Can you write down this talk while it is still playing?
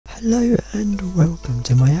Hello and welcome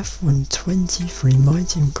to my F1 23 My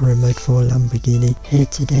Team Career Mode for Lamborghini, here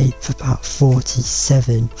today for part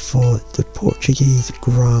 47 for the Portuguese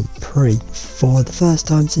Grand Prix. For the first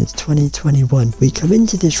time since 2021, we come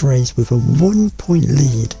into this race with a 1-point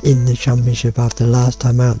lead in the championship after last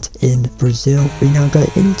time out in Brazil. We now go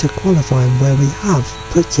into qualifying where we have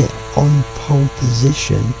put it on pole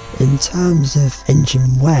position. In terms of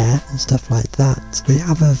engine wear and stuff like that, we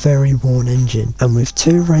have a very worn engine, and with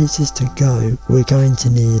 2 races to go, we're going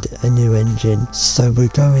to need a new engine. So we're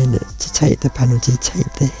going to take the penalty,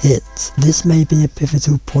 take the hit. This may be a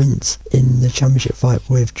pivotal point in the championship fight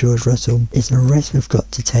with George Russell. It's a risk we've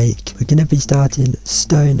got to take. We're going to be starting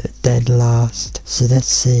stone dead last, so let's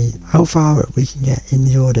see how far we can get in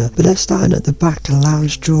the order. But let's start at the back.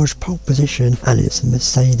 Allows George pole position, and it's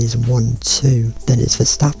Mercedes 1-2. Then it's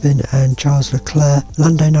Verstappen and Charles Leclerc,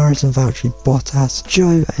 Lando Norris and Valtteri Bottas,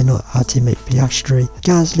 Zhou and our teammate Piastri,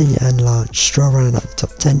 Gasly and Lance Stroll round at the top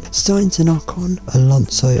 10, Sainz and Ocon,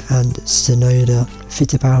 Alonso and Tsunoda,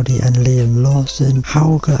 Fittipialdi and Liam Lawson,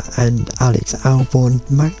 Huager and Alex Albon,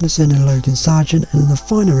 Magnussen and Logan Sargent, and in the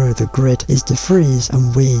final row of the grid is De Vries,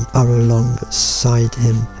 and we are alongside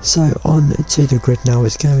him. So on to the grid now.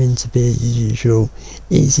 It's going to be as usual,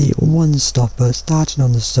 easy one stopper, starting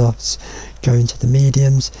on the softs, going to the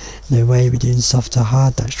mediums. No way we're doing soft to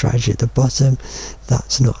hard, that strategy at the bottom,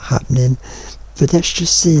 that's not happening. But let's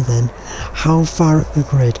just see then how far up the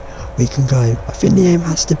grid we can go. I think the aim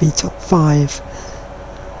has to be top 5.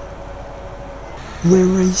 We're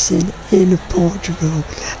racing in Portugal,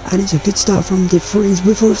 and it's a good start from De Vries.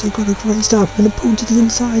 We've also got a great start. We're going to pull to the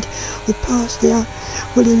inside. We're past the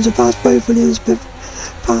Williams, we're past both Williams, but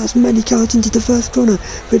past many cars into the first corner.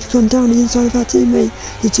 We've gone down the inside of our teammate.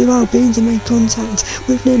 The 2 Alpines have made contact.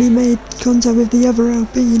 We've nearly made contact with the other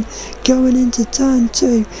Alpine. Going into turn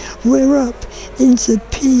 2, we're up into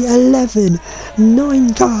P11.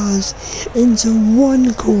 9 cars into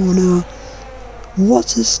 1 corner.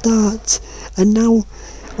 What a start. And now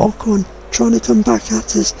Ocon trying to come back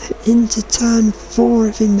at us into turn 4,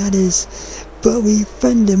 I think that is. But we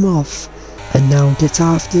fend him off. And now get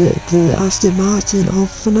after the Aston Martin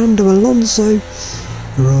of Fernando Alonso.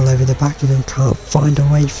 We're all over the back of him, can't find a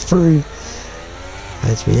way through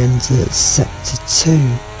as we enter sector 2.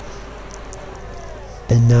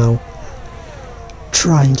 And now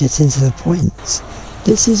try and get into the points.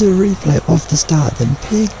 This is a replay of the start. Then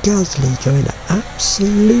Pierre Gasly going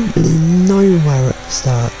absolutely nowhere at the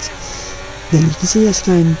start. Then you can see us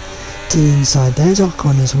going to the inside. There's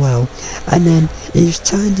Ocon as well, and then he's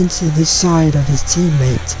turned into the side of his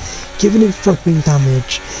teammate, giving him front wing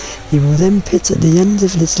damage. He will then pit at the end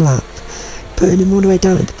of this lap, putting him all the way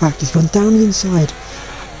down at the back. He's gone down the inside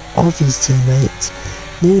of his teammate,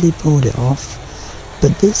 nearly pulled it off.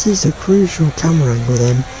 But this is a crucial camera angle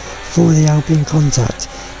then for the Alpine contact.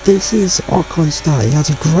 This is Ocon's start. He has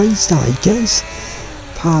a great start. He gets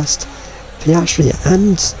past Piastri,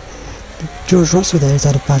 and George Russell there has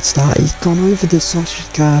had a bad start. He's gone over the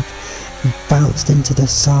sausage curb and bounced into the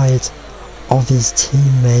side of his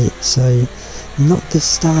teammate. So not the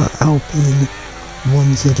start Alpine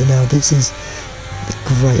wanted. And now this is the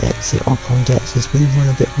great exit Ocon gets as we run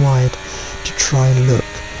a bit wide to try and look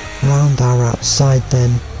round our outside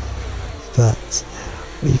then. But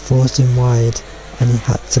we forced him wide and he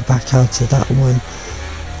had to back out of that one.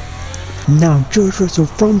 Now George Russell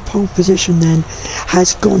from pole position then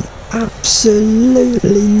has gone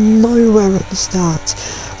absolutely nowhere at the start.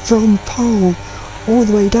 From pole all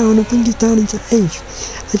the way down, I think he's down into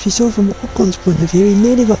 8th. As we saw from Ocon's point of view, he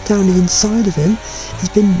nearly got down the inside of him. He's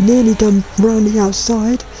been nearly done round the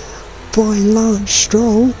outside by Lance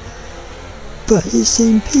Stroll, but he's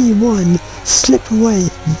seen P1 slip away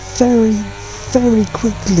very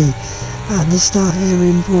quickly at the start here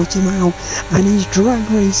in Portimao, and he's drag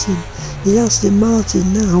racing the Aston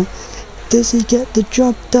Martin now. Does he get the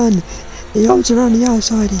job done? He holds around the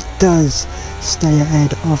outside. He does stay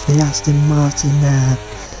ahead of the Aston Martin there.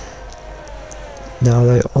 Now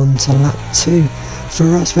though, on to lap 2.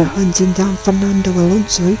 For us, we're hunting down Fernando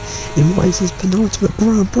Alonso in what is his penultimate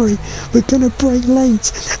Grand Prix. We're going to brake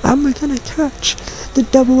late, and we're going to catch the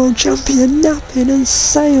double world champion napping and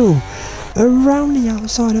sail around the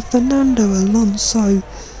outside of Fernando Alonso.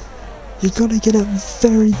 You've got to get up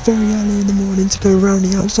very early in the morning to go around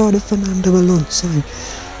the outside of Fernando Alonso.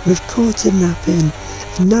 We've caught him napping,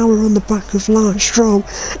 and now we're on the back of Lance Stroll,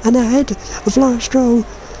 and ahead of Lance Stroll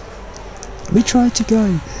we tried to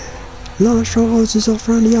go. Lance Stroll holds us off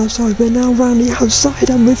around the outside. We're now round the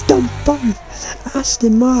outside, and we've done both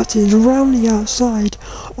Aston Martins round the outside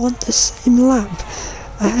on the same lap.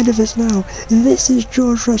 ahead of us now. This is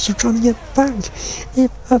George Russell trying to get back in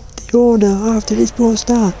up the order after his poor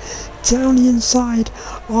start. Down the inside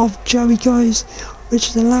of Zhou he goes, which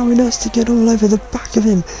is allowing us to get all over the back of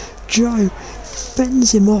him. Zhou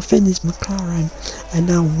fends him off in his McLaren, and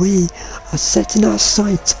now we are setting our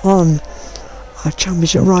sights on our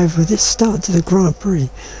championship rival. This start to the Grand Prix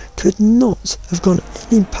could not have gone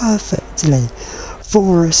any perfectly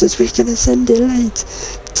for us, as we can ascend it late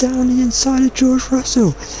down the inside of George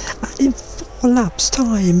Russell, and in 4 laps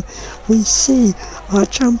time we see our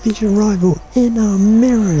championship rival in our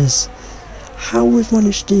mirrors. How we've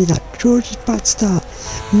managed to do that. George's bad start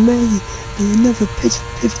may be another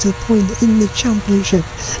pivotal point in the championship,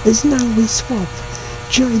 as now we swap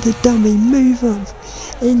Zhou the dummy move up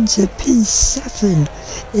into P7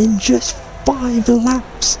 in just 5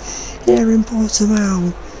 laps here in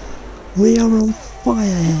Portugal. We are on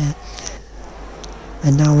fire here.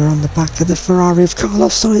 And now we're on the back of the Ferrari of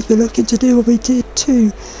Carlos Sainz. We're looking to do what we did to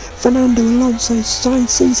Fernando Alonso. Sainz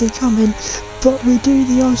sees it coming, but we do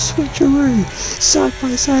the old switcheroo. Side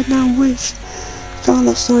by side now with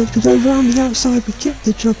Carlos Sainz. We go round the outside, we get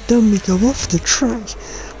the job done, we go off the track,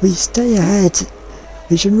 we stay ahead.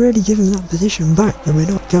 We should really give him that position back, but we're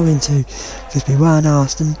not going to, because we weren't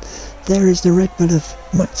asked. And there is the Red Bull of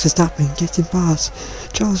Max Verstappen getting past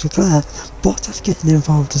Charles Leclerc. Bottas getting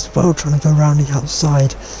involved as well, trying to go round the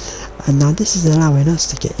outside. And now this is allowing us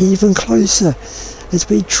to get even closer as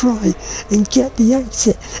we try and get the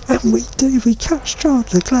exit. And we do, we catch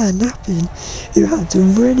Charles Leclerc napping, who had to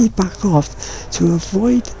really back off to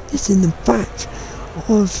avoid this in the back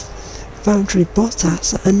of Valtteri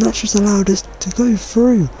Bottas, and that just allowed us to go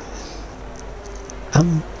through.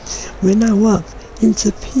 We're now up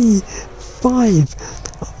into P5.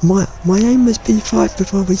 My aim was P5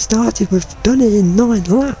 before we started. We've done it in 9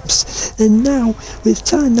 laps, and now we've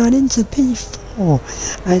turned that into P4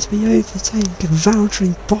 as we overtake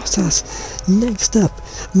Valtteri Bottas. Next up,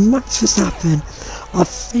 Max Verstappen. I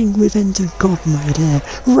think we've entered God mode here.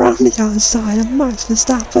 Round the outside of Max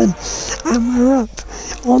Verstappen, and we're up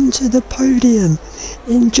onto the podium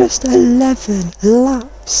in just 11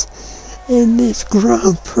 laps in this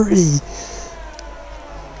Grand Prix.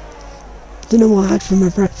 Don't know what I had for my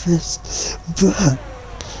breakfast, but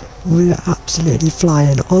we're absolutely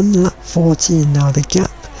flying. On lap 14 now, the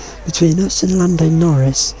gap between us and Lando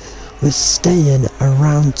Norris was staying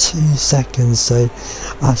around 2 seconds, so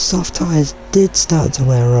our soft tyres did start to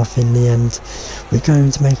wear off in the end. We're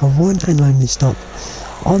going to make a one and only stop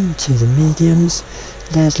onto the mediums.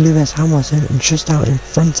 There's Lewis Hamilton just out in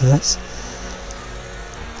front of us.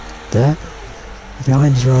 There,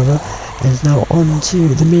 behind us rather, and now on to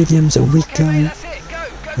the mediums we go.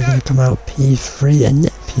 We're going to come out P3 and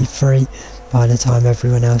net P3 by the time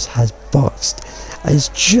everyone else has boxed. As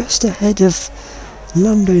just ahead of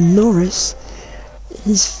Lando Norris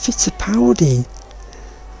is Fittipialdi.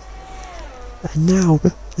 And now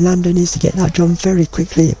Lando needs to get that job very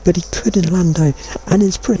quickly, but he couldn't, Lando, and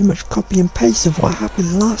it's pretty much copy and paste of what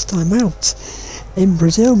happened last time out in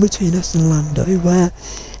Brazil between us and Lando, where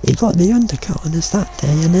he got the undercut on us that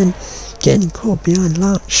day, and then getting caught behind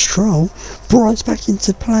Lance Stroll brought us back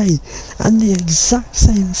into play. And the exact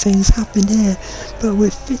same things happened here, but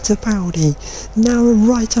with Fittipialdi now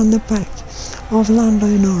right on the back of Lando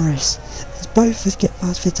Norris. As both of us get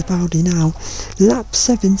past Fittipialdi now, lap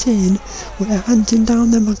 17, we're hunting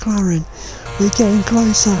down the McLaren. We're getting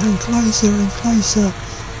closer and closer and closer.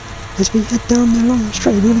 As we head down the long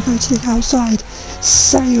straight, we're going to go to the outside,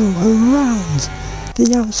 sail around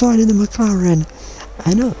the outside of the McLaren,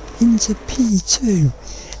 and up into P2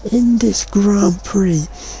 in this Grand Prix,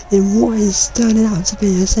 in what is turning out to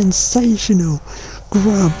be a sensational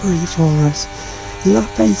Grand Prix for us.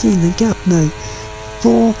 Lap 18, the gap now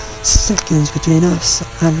 4 seconds between us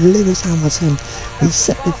and Lewis Hamilton. We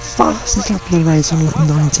set the fastest lap of the race on lap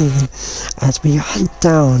 19 as we hunt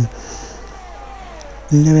down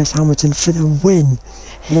Lewis Hamilton for the win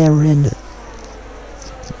here in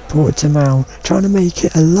Portugal, trying to make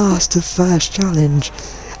it a last to first challenge.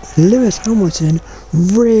 Lewis Hamilton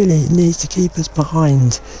really needs to keep us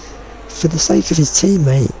behind for the sake of his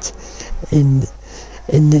teammate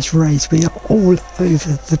in this race. We are all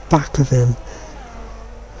over the back of him.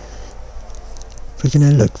 We're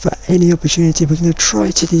going to look for any opportunity. We're going to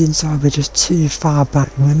try to the inside. We're just too far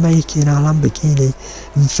back. We're making our Lamborghini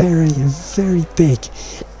very, very big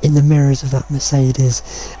in the mirrors of that Mercedes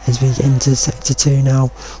as we enter sector 2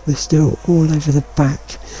 now. We're still all over the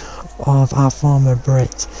back of our former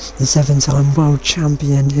Brit, the 7-time world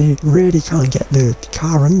champion, who really can't get the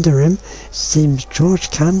car under him. Seems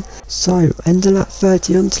George can. So into lap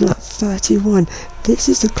 30, onto lap 31. This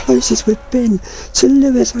is the closest we've been to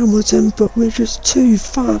Lewis Hamilton, but we're just too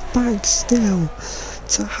far back still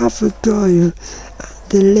to have a go at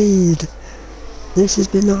the lead. This has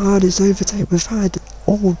been the hardest overtake we've had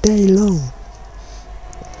all day long.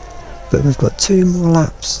 But we've got 2 more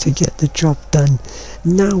laps to get the job done.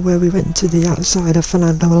 Now where we went to the outside of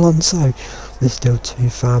Fernando Alonso, we're still too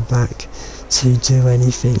far back to do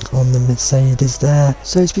anything on the Mercedes there.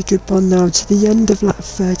 So as we get on now to the end of lap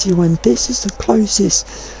 31, this is the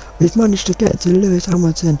closest we've managed to get to Lewis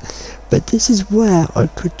Hamilton, but this is where I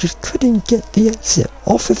couldn't get the exit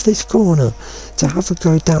off of this corner to have a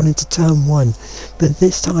go down into turn 1, but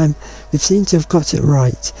this time we've seemed to have got it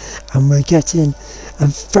right, and we're getting a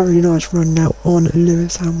very nice run now on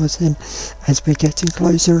Lewis Hamilton as we're getting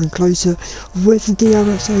closer and closer with the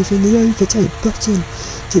DRS over and the overtake button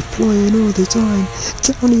deploying all the time.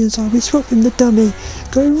 Down the inside, we swap in the dummy,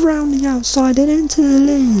 go round the outside and into the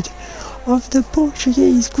lead of the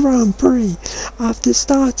Portuguese Grand Prix after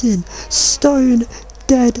starting stone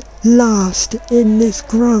dead last in this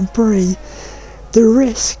Grand Prix. The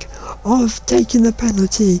risk of taking the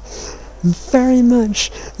penalty, very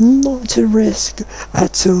much not a risk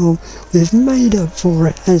at all. We've made up for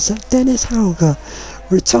it as Dennis Huager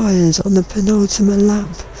retires on the penultimate lap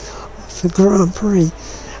of the Grand Prix,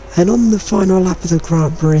 and on the final lap of the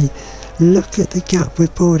Grand Prix, look at the gap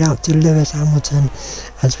we've pulled out to Lewis Hamilton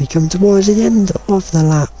as we come towards the end of the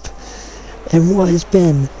lap in what has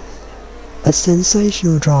been a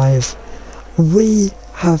sensational drive. We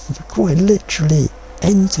have quite literally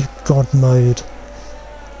entered God mode.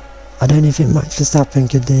 I don't even think Max Verstappen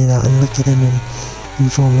could do that, and look at him in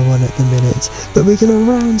Formula 1 at the minute. But we're going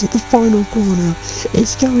to round at the final corner.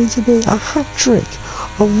 It's going to be a hat-trick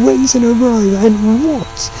of wins in a row, and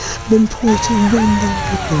what an important win that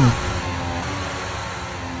would be.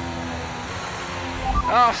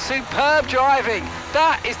 Oh, superb driving.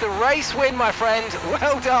 That is the race win, my friend.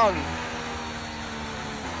 Well done.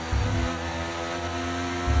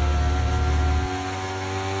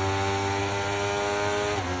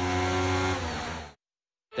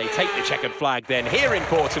 They take the checkered flag then here in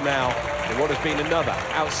Portimao in what has been another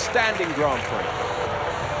outstanding Grand Prix.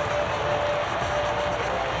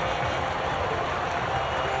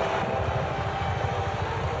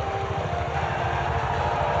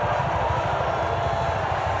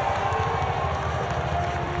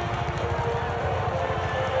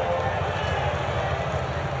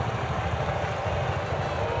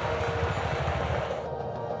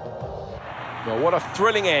 Well, what a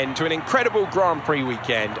thrilling end to an incredible Grand Prix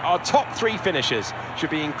weekend. Our top 3 finishers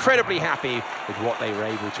should be incredibly happy with what they were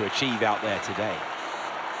able to achieve out there today.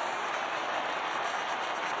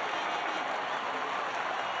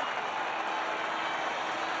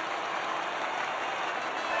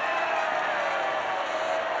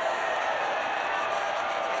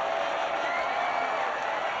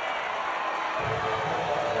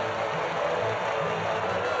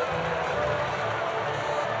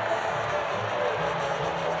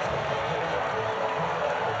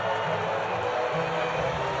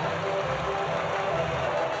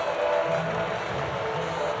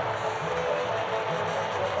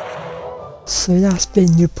 So that's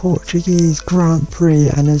been your Portuguese Grand Prix,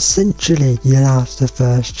 and essentially you lost the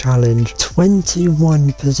first challenge.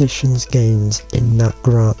 21 positions gained in that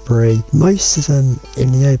Grand Prix, most of them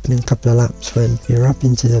in the opening couple of laps when you're up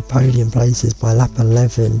into the podium places by lap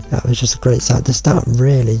 11. That was just a great start. The start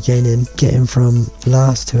really getting from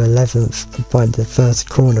last to 11th by the first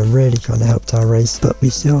corner really kind of helped our race, but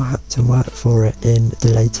we still had to work for it in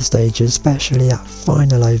the later stages, especially that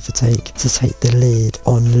final overtake to take the lead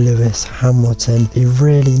on Lewis Hamilton. He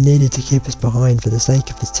really needed to keep us behind for the sake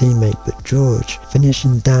of his teammate, but George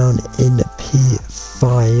finishing down in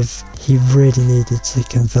P5, he really needed to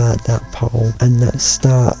convert that pole, and that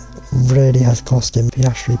start really has cost him.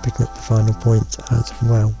 Piastri picking up the final points as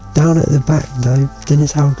well. Down at the back though,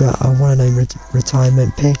 Dennis Huager, a one-own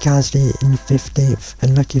retirement. Pierre Gasly in 15th,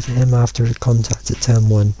 and lucky for him, after a contact at turn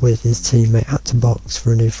 1 with his teammate, had to box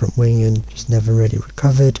for a new front wing and just never really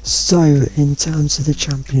recovered. So in terms of the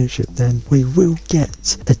championship then, we will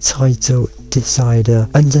get a title decider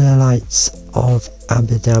under the lights of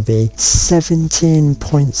Abu Dhabi. 17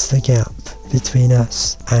 points the gap between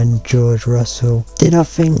us and George Russell. Did I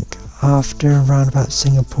think after around about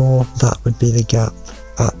Singapore that would be the gap?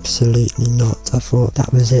 Absolutely not. I thought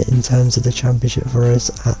that was it in terms of the championship for us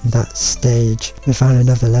at that stage. We found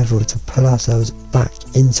another level to pull ourselves back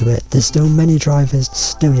into it. There's still many drivers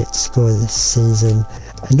still yet to score this season,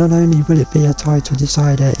 And not only will it be a title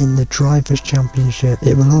decider in the Drivers' Championship,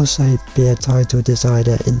 it will also be a title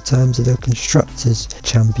decider in terms of the Constructors'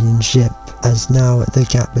 Championship, as now the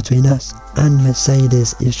gap between us and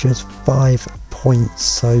Mercedes is just 5 points,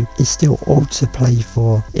 so it's still all to play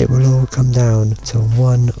for. It will all come down to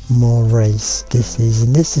one more race this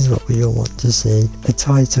season. This is what we all want to see, a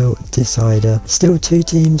title decider. Still 2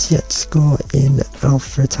 teams yet to score in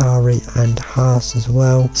Alpha Tuari and HAAS as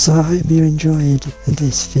well. So I hope you enjoyed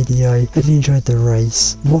this video. Hope you enjoyed the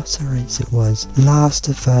race. What a race it was. Last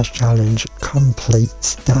to first challenge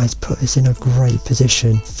complete. That has put us in a great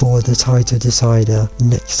position for the title decider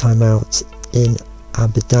next time out in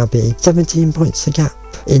Abu Dhabi. 17 points a gap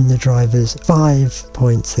in the drivers, 5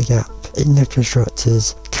 points a gap in the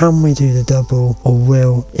constructors. Can we do the double, or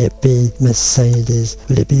will it be Mercedes?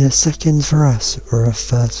 Will it be a second for us or a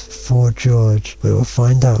first for George? We will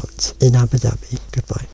find out in Abu Dhabi. Goodbye.